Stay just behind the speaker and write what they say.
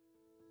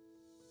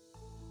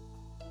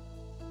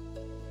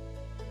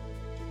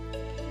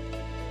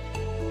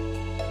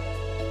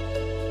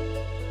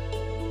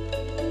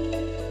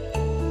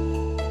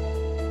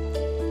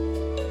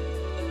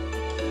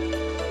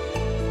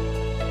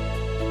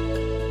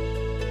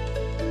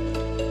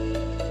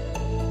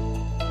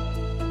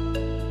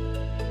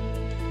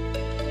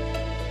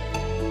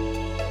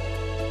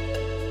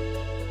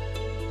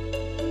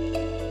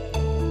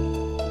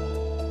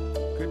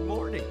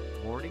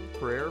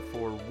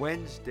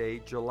Wednesday,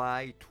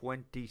 July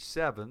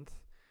 27th,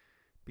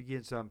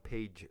 begins on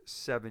page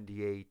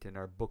 78 in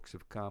our Books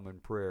of Common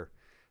Prayer.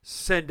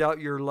 Send out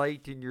your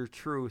light and your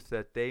truth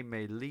that they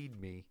may lead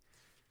me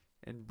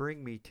and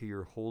bring me to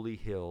your holy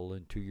hill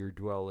and to your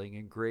dwelling,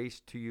 and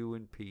grace to you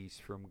and peace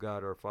from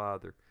God our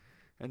Father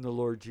and the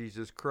Lord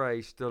Jesus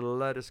Christ.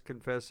 Let us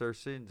confess our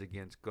sins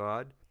against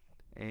God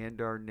and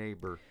our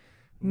neighbor.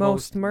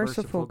 Most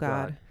merciful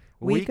God,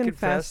 we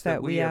confess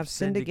that we have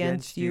sinned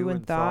against you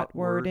in thought,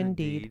 word, and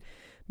deed,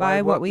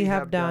 by what we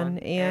have done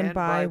and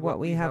by what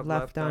we have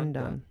left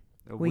undone.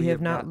 We have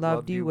not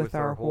loved you with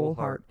our whole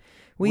heart.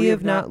 We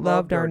have not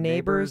loved our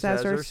neighbors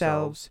as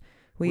ourselves.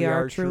 We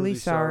are truly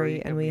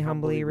sorry, and we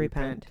humbly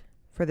repent.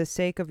 For the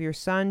sake of your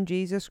Son,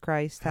 Jesus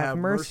Christ, have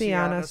mercy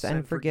on us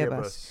and forgive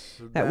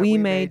us, that we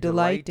may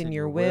delight in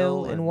your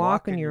will and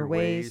walk in your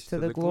ways to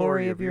the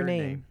glory of your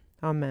name.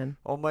 Amen.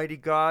 Almighty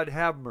God,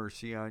 have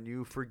mercy on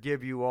you,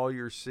 forgive you all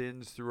your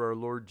sins through our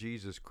Lord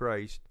Jesus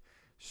Christ,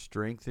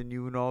 strengthen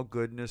you in all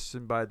goodness,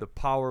 and by the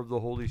power of the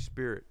Holy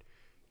Spirit,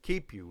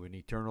 keep you in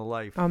eternal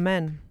life.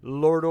 Amen.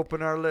 Lord,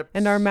 open our lips,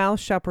 and our mouth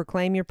shall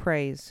proclaim your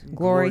praise.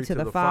 Glory to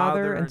the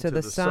Father, and to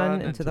the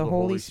Son, and to the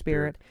Holy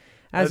Spirit,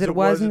 as it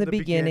was in the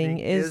beginning,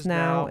 is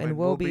now, and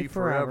will be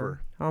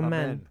forever.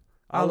 Amen.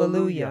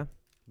 Alleluia.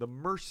 The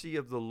mercy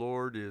of the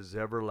Lord is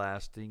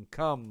everlasting.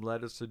 Come,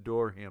 let us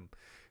adore him.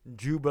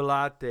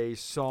 Jubilate,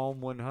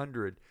 Psalm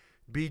 100.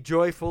 Be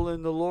joyful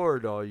in the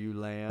Lord, all you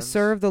lands.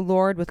 Serve the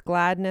Lord with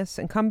gladness,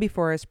 and come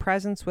before his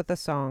presence with a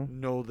song.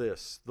 Know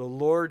this, the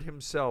Lord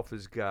himself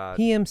is God.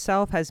 He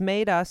himself has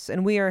made us,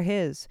 and we are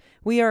his.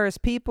 We are his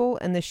people,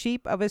 and the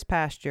sheep of his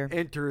pasture.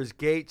 Enter his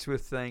gates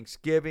with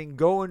thanksgiving.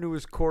 Go into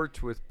his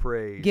courts with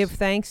praise. Give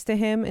thanks to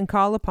him, and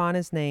call upon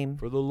his name.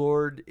 For the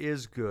Lord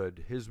is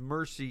good. His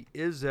mercy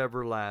is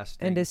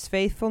everlasting, and his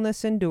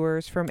faithfulness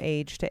endures from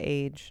age to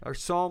age. Our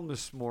psalm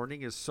this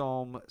morning is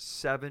Psalm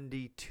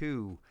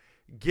 72.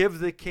 Give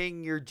the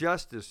king your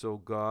justice, O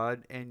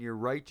God, and your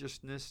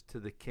righteousness to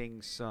the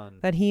king's son.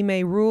 That he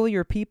may rule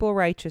your people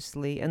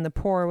righteously, and the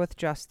poor with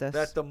justice.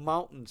 That the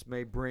mountains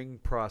may bring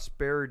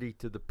prosperity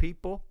to the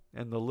people,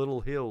 and the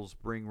little hills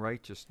bring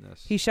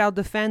righteousness. He shall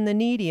defend the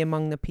needy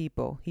among the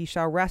people. He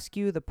shall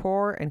rescue the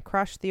poor and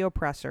crush the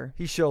oppressor.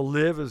 He shall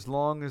live as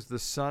long as the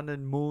sun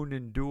and moon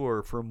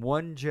endure, from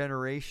one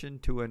generation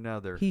to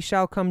another. He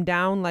shall come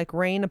down like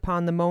rain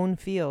upon the mown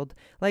field,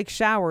 like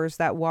showers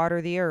that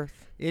water the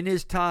earth. In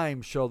his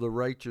time shall the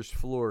righteous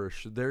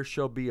flourish. There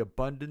shall be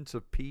abundance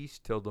of peace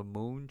till the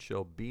moon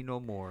shall be no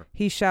more.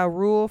 He shall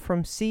rule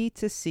from sea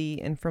to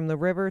sea, and from the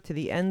river to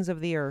the ends of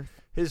the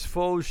earth. His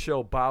foes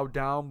shall bow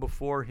down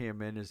before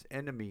him, and his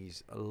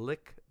enemies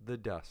lick the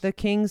dust. The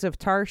kings of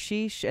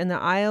Tarshish and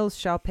the isles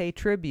shall pay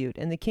tribute,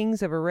 and the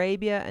kings of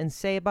Arabia and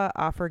Seba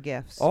offer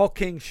gifts. All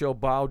kings shall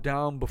bow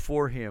down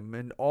before him,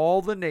 and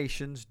all the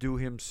nations do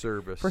him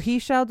service. For he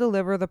shall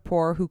deliver the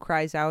poor who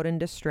cries out in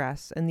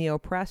distress, and the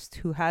oppressed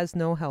who has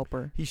no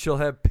helper. He shall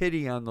have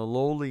pity on the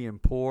lowly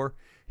and poor.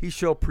 He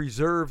shall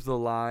preserve the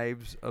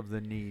lives of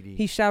the needy.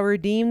 He shall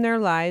redeem their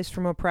lives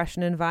from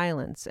oppression and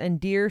violence, and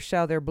dear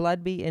shall their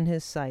blood be in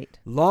his sight.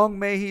 Long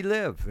may he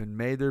live, and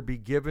may there be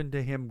given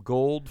to him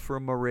gold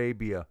from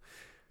Arabia.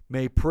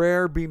 May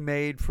prayer be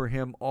made for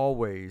him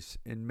always,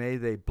 and may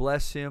they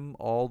bless him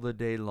all the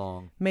day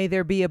long. May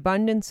there be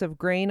abundance of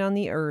grain on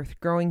the earth,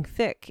 growing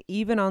thick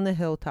even on the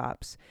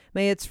hilltops.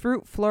 May its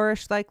fruit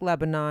flourish like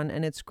Lebanon,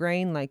 and its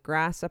grain like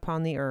grass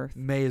upon the earth.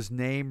 May his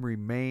name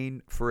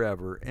remain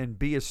forever, and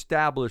be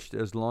established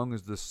as long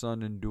as the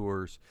sun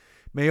endures.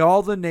 May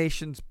all the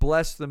nations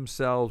bless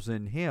themselves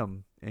in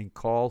him, and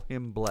call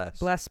him blessed.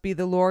 Blessed be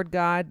the Lord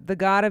God, the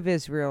God of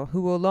Israel,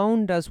 who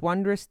alone does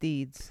wondrous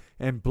deeds.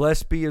 And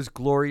blessed be his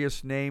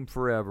glorious name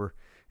forever.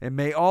 And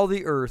may all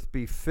the earth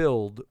be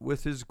filled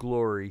with his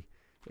glory.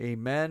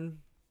 Amen.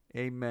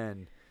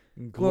 Amen.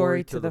 And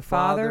glory to the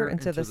Father,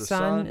 and to the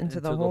Son, and to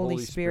the Holy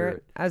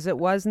Spirit, as it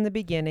was in the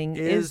beginning,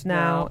 is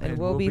now, and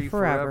will be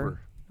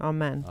forever.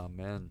 Amen.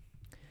 Amen.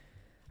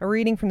 A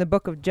reading from the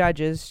book of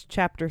Judges,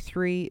 chapter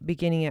 3,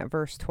 beginning at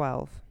verse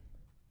 12.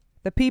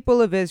 The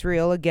people of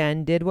Israel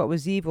again did what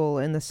was evil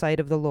in the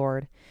sight of the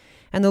Lord.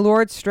 And the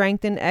Lord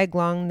strengthened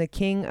Eglon the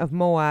king of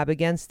Moab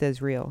against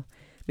Israel,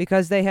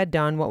 because they had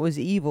done what was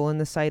evil in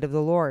the sight of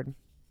the Lord.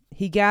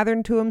 He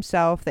gathered to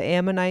himself the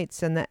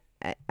Ammonites and the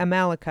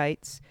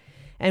Amalekites,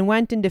 and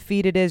went and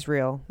defeated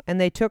Israel, and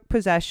they took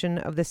possession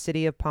of the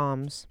city of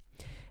palms.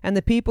 And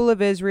the people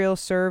of Israel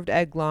served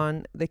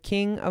Eglon the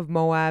king of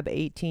Moab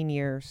 18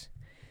 years.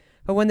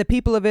 But when the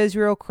people of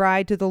Israel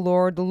cried to the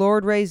Lord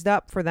raised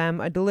up for them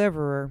a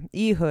deliverer,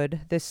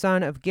 Ehud, the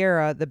son of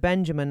Gera the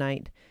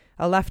Benjaminite,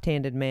 a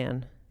left-handed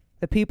man.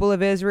 The people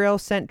of Israel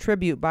sent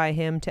tribute by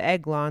him to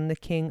Eglon, the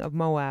king of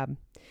Moab.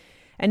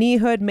 And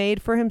Ehud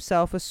made for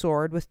himself a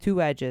sword with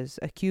 2 edges,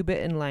 a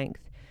cubit in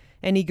length,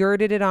 and he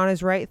girded it on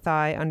his right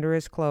thigh under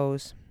his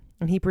clothes.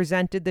 And he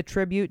presented the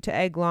tribute to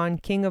Eglon,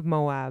 king of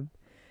Moab.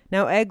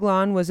 Now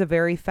Eglon was a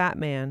very fat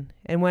man,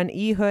 and when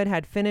Ehud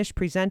had finished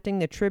presenting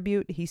the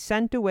tribute, he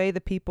sent away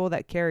the people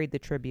that carried the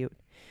tribute.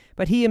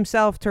 But he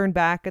himself turned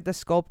back at the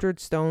sculptured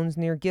stones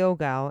near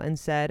Gilgal and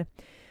said,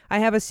 I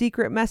have a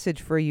secret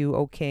message for you,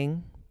 O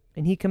king.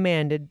 And he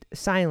commanded,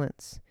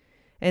 Silence.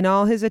 And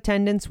all his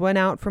attendants went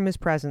out from his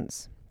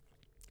presence.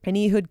 And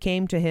Ehud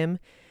came to him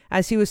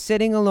as he was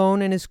sitting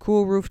alone in his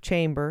cool roof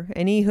chamber.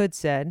 And Ehud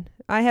said,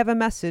 I have a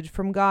message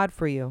from God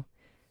for you.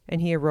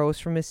 And he arose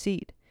from his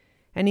seat.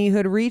 And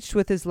Ehud reached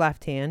with his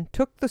left hand,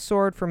 took the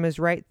sword from his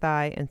right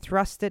thigh, and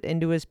thrust it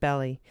into his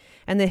belly.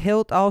 And the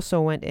hilt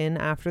also went in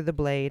after the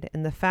blade,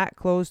 and the fat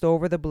closed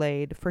over the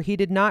blade, for he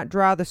did not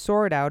draw the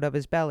sword out of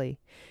his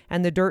belly.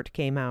 And the dirt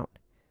came out.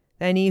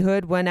 Then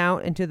Ehud went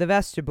out into the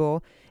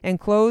vestibule, and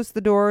closed the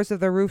doors of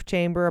the roof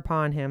chamber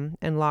upon him,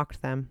 and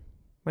locked them.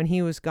 When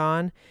he was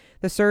gone,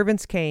 the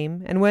servants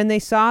came, and when they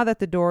saw that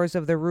the doors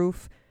of the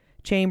roof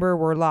chamber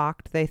were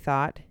locked, they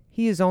thought,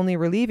 He is only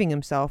relieving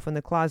himself in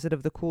the closet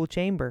of the cool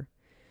chamber.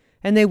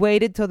 And they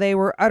waited till they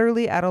were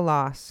utterly at a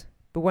loss.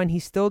 But when he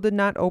still did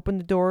not open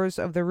the doors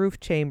of the roof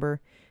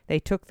chamber, they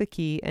took the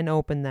key and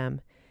opened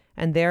them.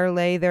 And there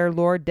lay their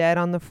lord dead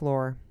on the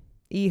floor.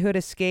 Ehud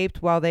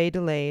escaped while they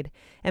delayed,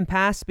 and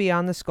passed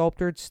beyond the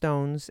sculptured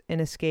stones, and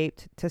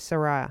escaped to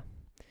Sarah.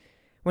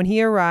 When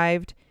he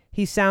arrived,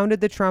 he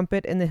sounded the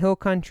trumpet in the hill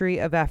country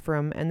of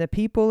Ephraim, and the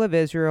people of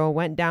Israel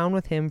went down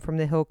with him from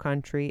the hill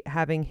country,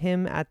 having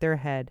him at their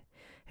head.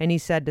 And he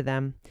said to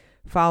them,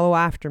 Follow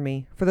after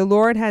me, for the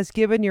Lord has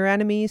given your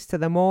enemies to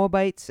the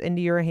Moabites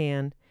into your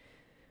hand.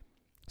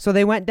 So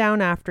they went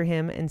down after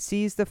him, and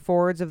seized the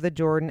fords of the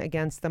Jordan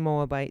against the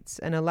Moabites,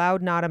 and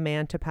allowed not a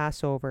man to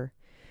pass over.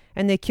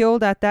 And they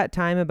killed at that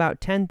time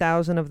about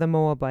 10,000 of the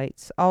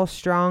Moabites, all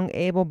strong,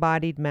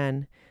 able-bodied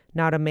men.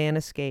 Not a man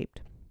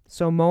escaped.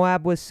 So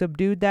Moab was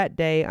subdued that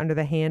day under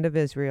the hand of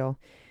Israel,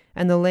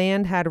 and the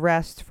land had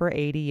rest for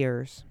 80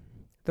 years.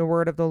 The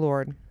word of the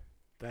Lord.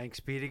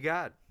 Thanks be to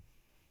God.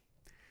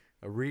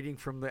 A reading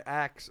from the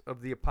Acts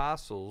of the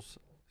Apostles,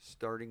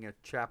 starting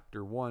at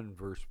chapter 1,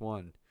 verse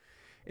 1.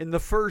 In the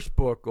first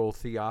book, O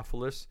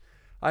Theophilus,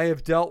 I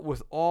have dealt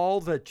with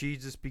all that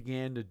Jesus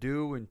began to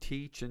do and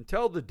teach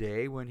until the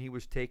day when he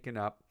was taken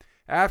up,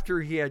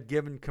 after he had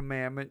given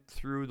commandment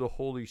through the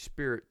Holy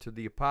Spirit to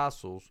the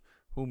apostles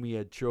whom he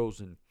had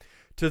chosen.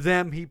 To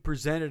them he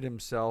presented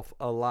himself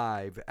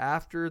alive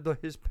after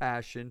his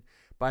passion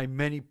by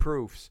many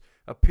proofs,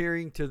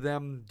 appearing to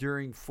them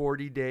during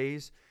 40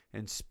 days,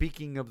 and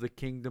speaking of the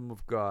kingdom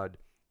of God.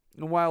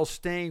 And while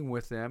staying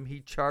with them, he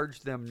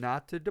charged them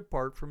not to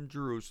depart from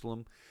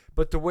Jerusalem,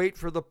 but to wait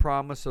for the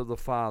promise of the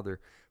Father,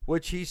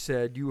 which he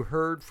said, You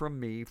heard from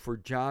me, for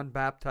John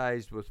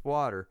baptized with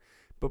water,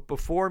 but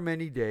before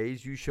many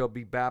days you shall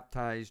be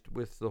baptized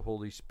with the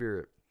Holy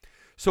Spirit.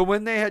 So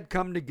when they had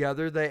come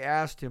together, they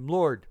asked him,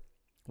 Lord,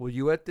 will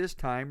you at this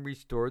time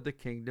restore the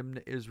kingdom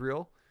to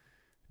Israel?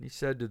 And he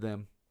said to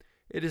them,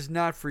 It is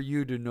not for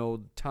you to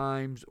know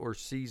times or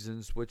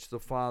seasons which the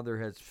Father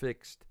has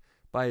fixed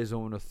by his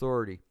own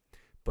authority,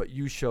 but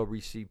you shall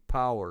receive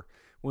power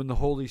when the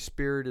Holy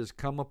Spirit is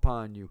come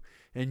upon you,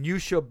 and you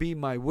shall be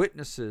my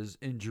witnesses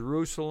in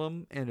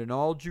Jerusalem and in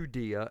all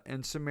Judea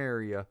and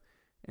Samaria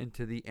and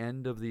to the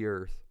end of the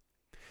earth.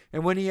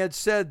 And when he had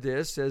said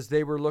this, as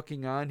they were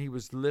looking on, he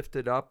was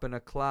lifted up, and a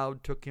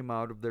cloud took him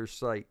out of their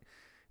sight.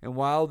 And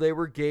while they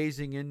were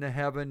gazing into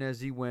heaven as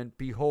he went,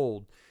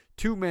 behold,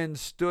 2 men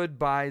stood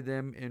by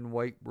them in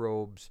white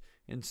robes,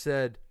 and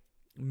said,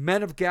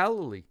 Men of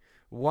Galilee,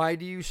 why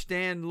do you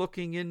stand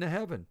looking into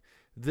heaven?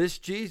 This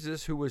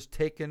Jesus who was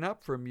taken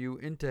up from you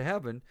into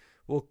heaven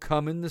will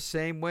come in the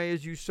same way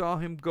as you saw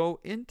him go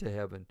into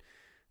heaven.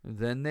 And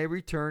then they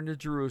returned to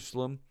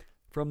Jerusalem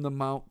from the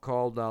mount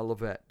called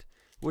Olivet,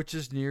 which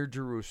is near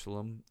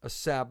Jerusalem, a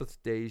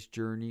Sabbath day's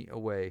journey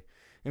away.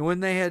 And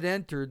when they had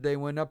entered, they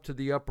went up to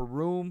the upper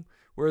room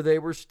where they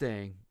were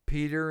staying,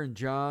 Peter and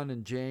John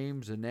and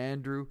James and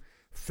Andrew,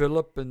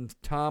 Philip and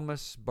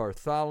Thomas,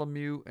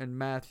 Bartholomew and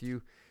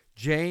Matthew,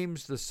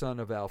 James the son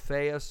of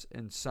Alphaeus,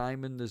 and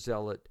Simon the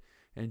Zealot,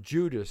 and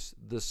Judas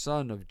the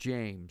son of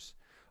James.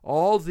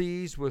 All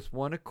these with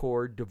one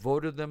accord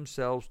devoted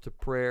themselves to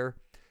prayer,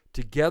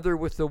 together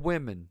with the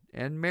women,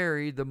 and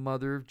Mary the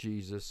mother of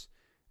Jesus,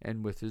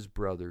 and with his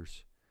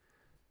brothers.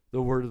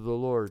 The word of the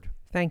Lord.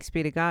 Thanks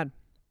be to God.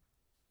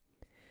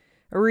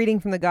 A reading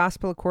from the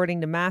Gospel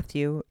according to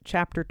Matthew,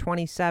 chapter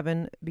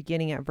 27,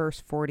 beginning at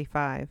verse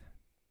 45.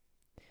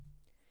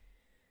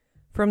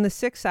 From the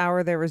 6th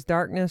hour there was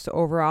darkness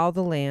over all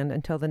the land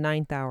until the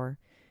 9th hour.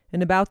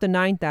 And about the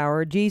 9th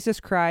hour Jesus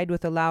cried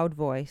with a loud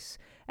voice,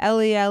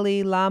 Eli,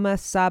 Eli, lama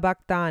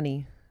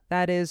sabachthani.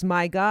 That is,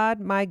 my God,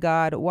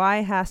 why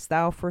hast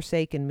thou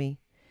forsaken me?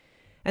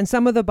 And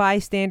some of the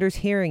bystanders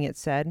hearing it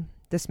said,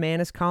 This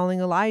man is calling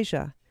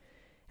Elijah.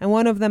 And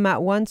one of them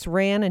at once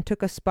ran and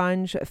took a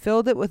sponge,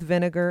 filled it with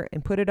vinegar,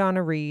 and put it on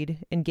a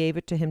reed, and gave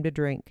it to him to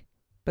drink.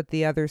 But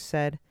the others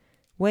said,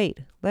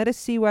 Wait, let us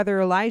see whether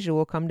Elijah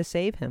will come to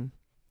save him.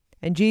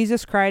 And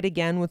Jesus cried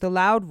again with a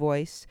loud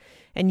voice,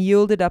 and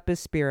yielded up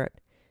his spirit.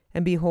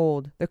 And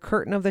behold, the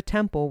curtain of the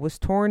temple was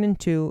torn in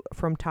two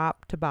from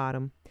top to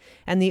bottom.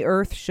 And the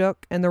earth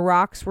shook, and the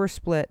rocks were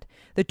split.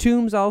 The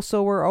tombs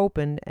also were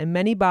opened, and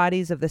many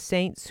bodies of the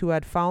saints who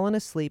had fallen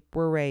asleep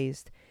were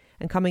raised.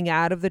 And coming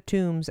out of the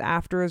tombs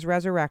after his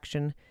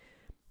resurrection,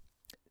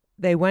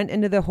 they went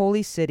into the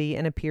holy city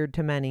and appeared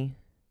to many.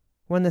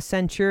 When the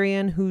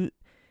centurion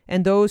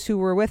and those who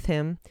were with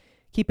him,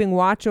 keeping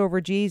watch over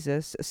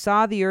Jesus,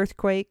 saw the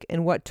earthquake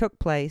and what took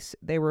place,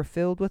 they were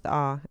filled with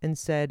awe and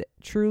said,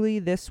 "Truly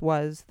this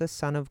was the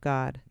Son of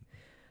God."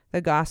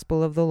 The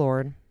Gospel of the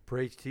Lord.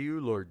 Praise to you,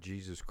 Lord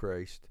Jesus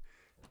Christ.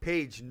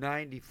 Page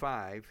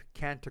 95,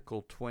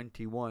 Canticle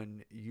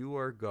 21, You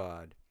are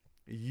God.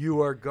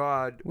 You are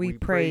God, we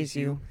praise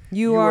you.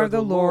 You are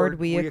the Lord,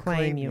 we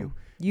acclaim you.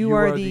 You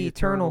are the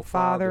eternal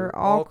Father,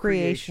 all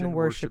creation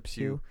worships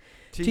you.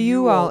 To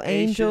you all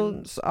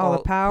angels, all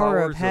the power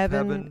of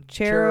heaven,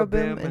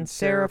 cherubim and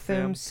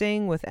seraphim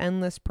sing with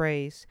endless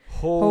praise.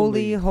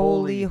 Holy,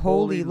 holy,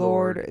 holy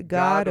Lord,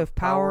 God of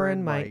power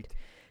and might.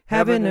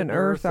 Heaven and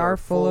earth are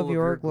full of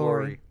your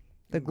glory.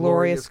 The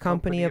glorious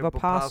company of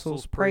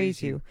apostles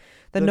praise you.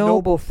 The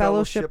noble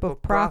fellowship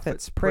of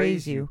prophets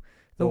praise you.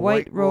 The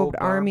white-robed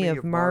army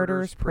of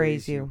martyrs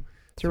praise you.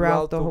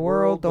 Throughout the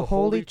world the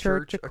holy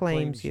church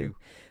acclaims you.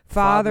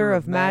 Father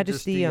of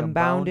majesty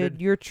unbounded,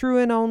 your true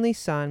and only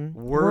Son,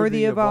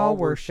 worthy of all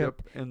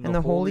worship, and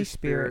the Holy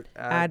Spirit,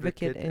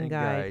 advocate and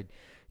guide.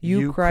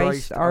 You,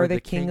 Christ, are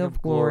the King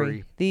of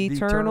glory, the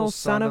eternal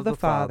Son of the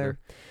Father.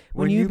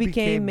 When you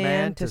became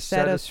man to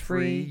set us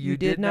free, you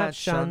did not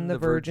shun the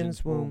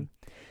Virgin's womb.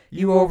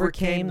 You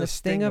overcame the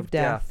sting of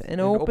death and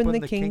opened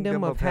the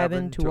kingdom of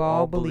heaven to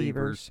all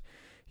believers.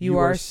 You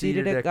are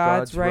seated at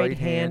God's right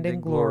hand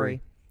in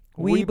glory.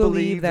 We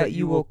believe that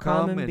you will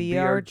come and be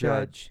our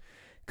judge.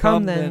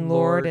 Come then,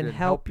 Lord, and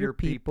help your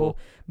people,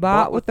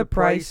 bought with the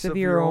price of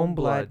your own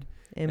blood,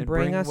 and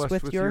bring us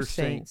with your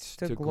saints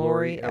to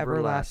glory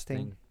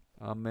everlasting.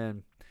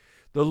 Amen.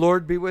 The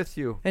Lord be with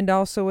you. And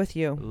also with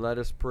you. Let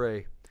us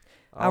pray.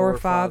 Our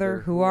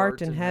Father, who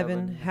art in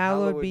heaven,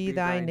 hallowed be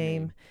thy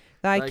name.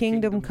 Thy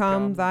kingdom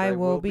come, thy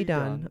will be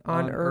done,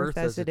 on earth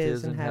as it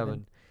is in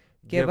heaven.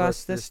 Give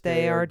us this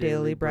day our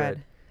daily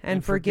bread,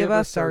 and forgive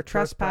us our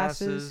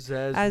trespasses,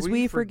 as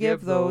we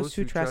forgive those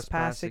who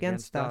trespass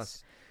against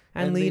us.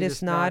 And lead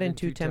us not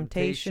into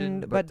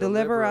temptation, but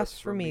deliver us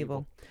from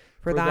evil.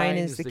 For thine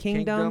is the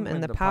kingdom,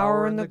 and the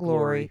power, and the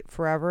glory,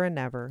 forever and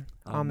ever.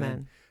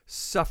 Amen.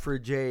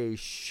 Suffragette,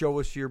 show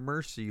us your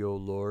mercy, O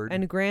Lord.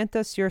 And grant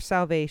us your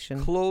salvation.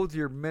 Clothe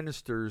your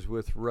ministers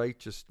with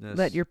righteousness.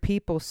 Let your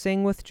people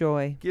sing with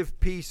joy. Give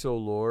peace, O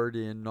Lord,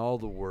 in all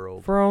the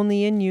world. For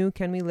only in you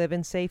can we live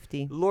in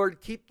safety.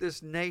 Lord, keep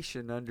this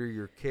nation under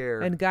your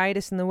care. And guide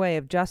us in the way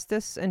of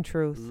justice and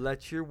truth.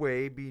 Let your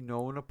way be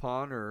known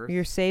upon earth.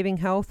 Your saving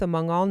health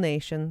among all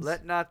nations.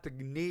 Let not the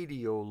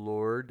needy, O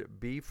Lord,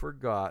 be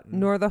forgotten.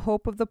 Nor the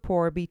hope of the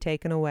poor be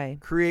taken away.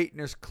 Create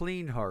in us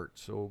clean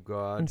hearts, O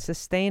God. And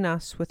sustain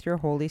us with your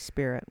Holy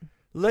Spirit.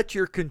 Let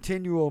your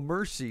continual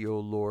mercy, O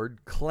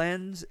Lord,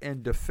 cleanse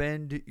and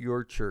defend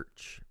your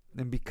church.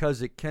 And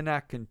because it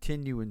cannot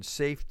continue in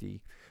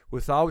safety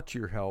without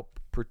your help,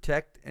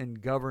 protect and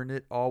govern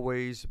it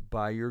always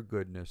by your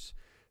goodness.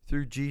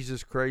 Through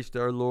Jesus Christ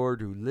our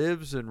Lord, who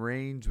lives and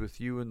reigns with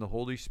you in the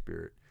Holy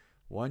Spirit,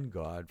 one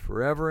God,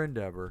 forever and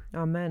ever.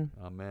 Amen.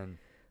 Amen.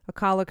 A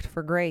collect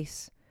for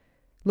grace.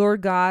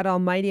 Lord God,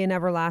 almighty and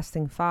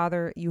everlasting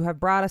Father, you have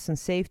brought us in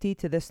safety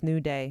to this new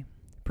day.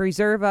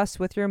 Preserve us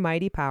with your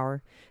mighty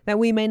power, that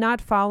we may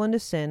not fall into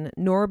sin,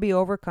 nor be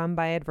overcome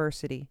by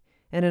adversity.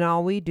 And in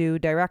all we do,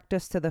 direct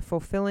us to the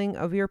fulfilling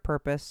of your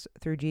purpose,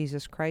 through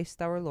Jesus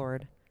Christ our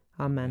Lord.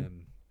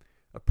 Amen.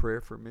 A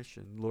prayer for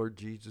mission. Lord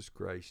Jesus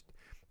Christ,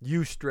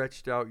 you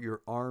stretched out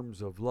your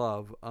arms of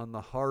love on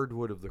the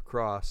hardwood of the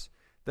cross,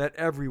 that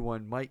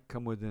everyone might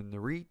come within the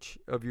reach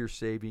of your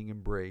saving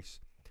embrace.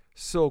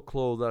 So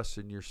clothe us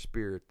in your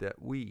Spirit, that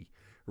we,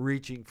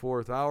 reaching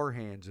forth our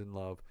hands in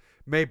love,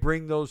 may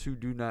bring those who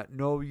do not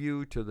know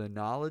you to the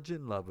knowledge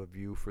and love of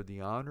you, for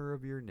the honor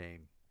of your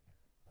name.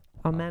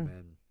 Amen.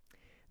 Amen.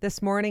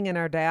 This morning in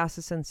our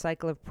diocesan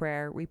cycle of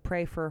prayer, we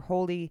pray for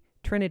Holy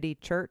Trinity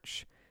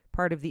Church,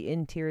 part of the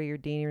Interior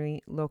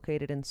Deanery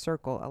located in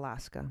Circle,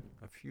 Alaska.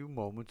 A few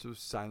moments of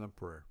silent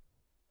prayer.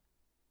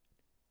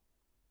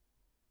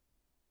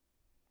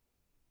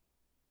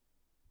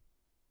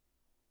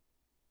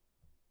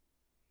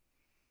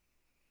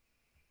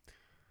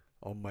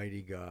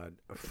 Almighty God,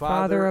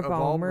 Father of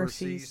all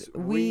mercies,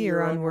 we,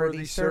 your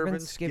unworthy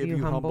servants, give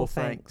you humble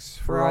thanks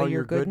for all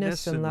your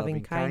goodness and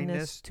loving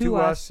kindness to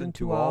us and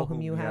to all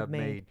whom you have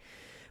made.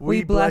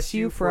 We bless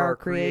you for our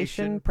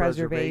creation,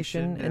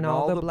 preservation, and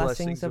all the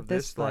blessings of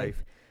this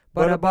life,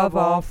 but above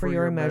all for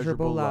your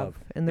immeasurable love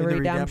and the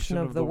redemption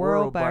of the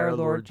world by our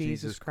Lord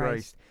Jesus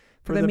Christ,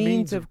 for the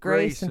means of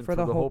grace and for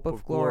the hope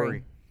of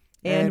glory.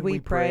 And we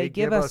pray,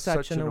 give us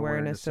such an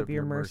awareness of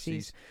your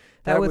mercies,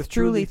 that with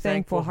truly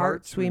thankful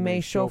hearts we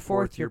may show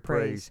forth your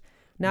praise,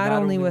 not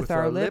only with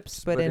our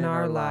lips, but in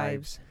our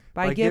lives.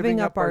 by giving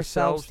up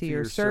ourselves to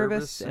your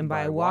service and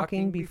by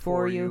walking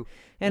before you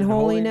in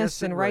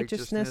holiness and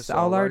righteousness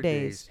all our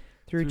days.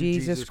 Through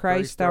Jesus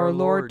Christ our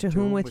Lord, to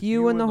whom with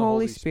you and the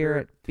Holy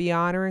Spirit be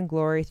honor and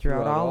glory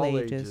throughout all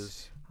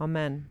ages.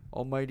 Amen.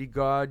 Almighty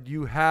God,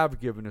 you have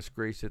given us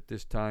grace at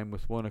this time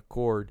with one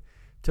accord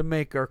to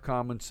make our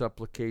common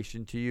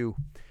supplication to you.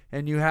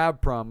 And you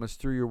have promised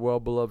through your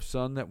well-beloved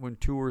Son that when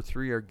 2 or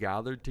 3 are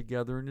gathered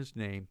together in his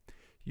name,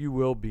 you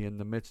will be in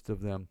the midst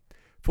of them.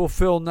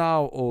 Fulfill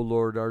now, O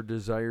Lord, our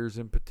desires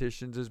and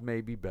petitions as may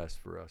be best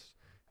for us,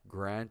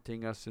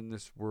 granting us in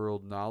this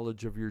world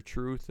knowledge of your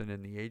truth, and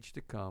in the age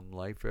to come,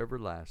 life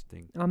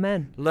everlasting.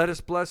 Amen. Let us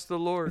bless the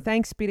Lord.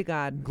 Thanks be to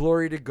God.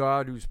 Glory to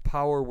God, whose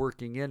power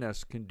working in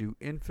us can do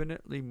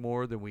infinitely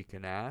more than we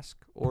can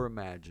ask or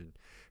imagine.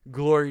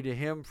 Glory to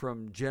him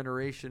from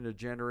generation to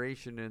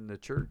generation in the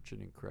church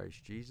and in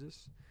Christ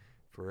Jesus,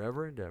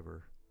 forever and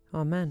ever.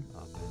 Amen.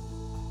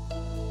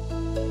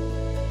 Amen.